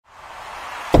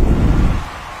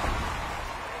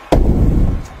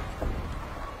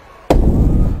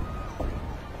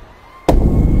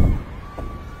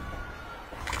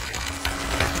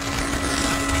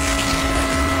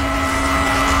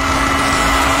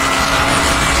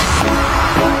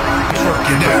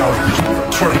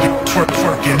Twerking out.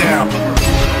 Twerking out.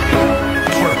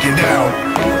 Twerking out.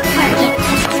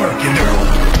 Twerking out.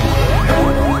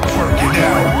 Twerking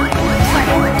out.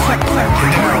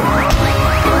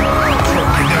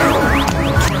 Twerking out.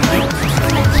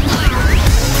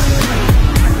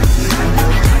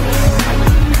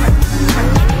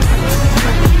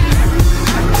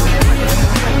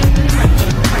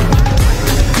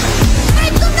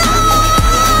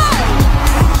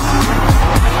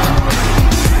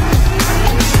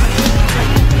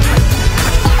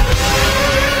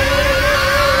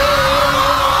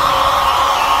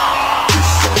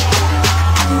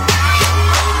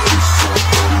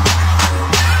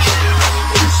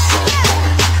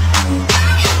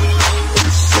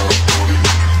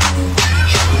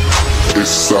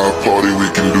 It's our party, we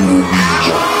can do what we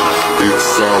want.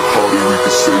 It's our party, we can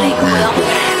say what we want.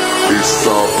 It's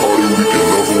our party, we can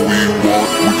love what we want.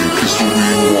 We can kiss what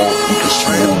we want. We can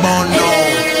swim on on.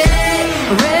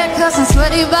 Red cups and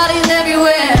sweaty bodies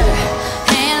everywhere.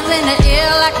 Hands in the air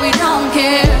like we don't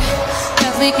care.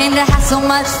 Cause we came to have so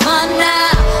much fun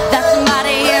now that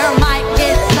somebody here might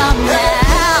get some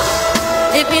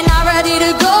now. If you're not ready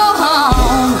to go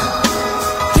home,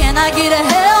 can I get a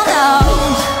hell no?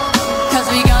 Cause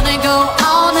we gonna go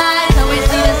all night till we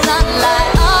see the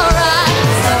sunlight, alright.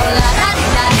 So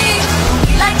la-da-dee-da-dee,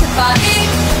 we like to party,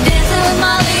 dancing with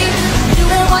Miley,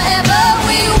 doing whatever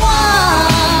we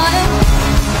want.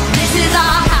 This is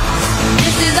our house,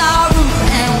 this is our roof,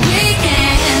 and we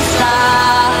can't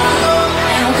stop,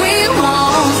 and we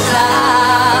won't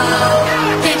stop.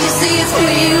 Can't you see it's for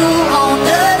you on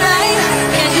the night?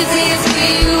 Can't you see it's for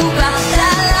you about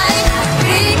that light?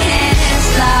 We can't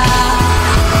stop.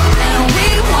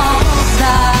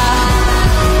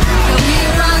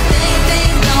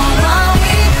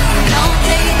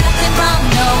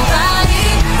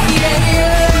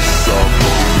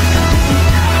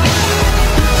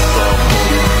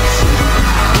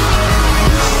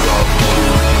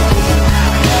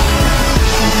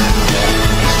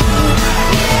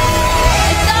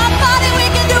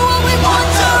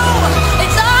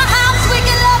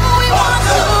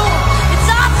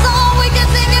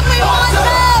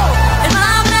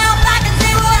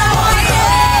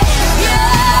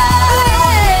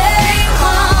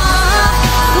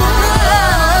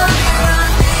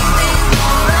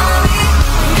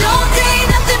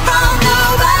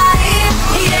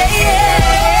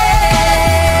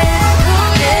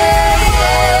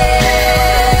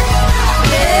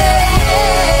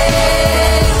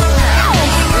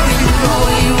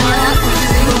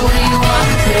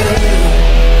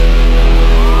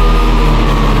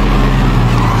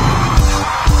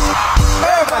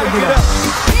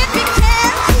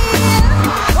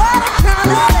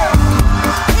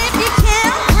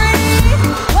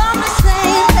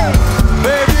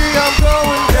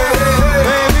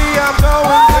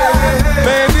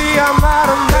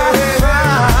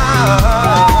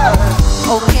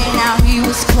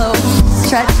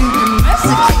 Try to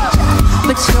domesticate you,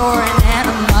 but you're an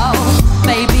animal,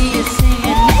 baby, it's in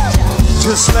your nature.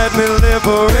 Just let me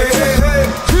liberate you.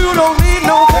 You don't need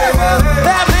no baby.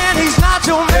 That man, he's not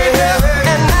your man.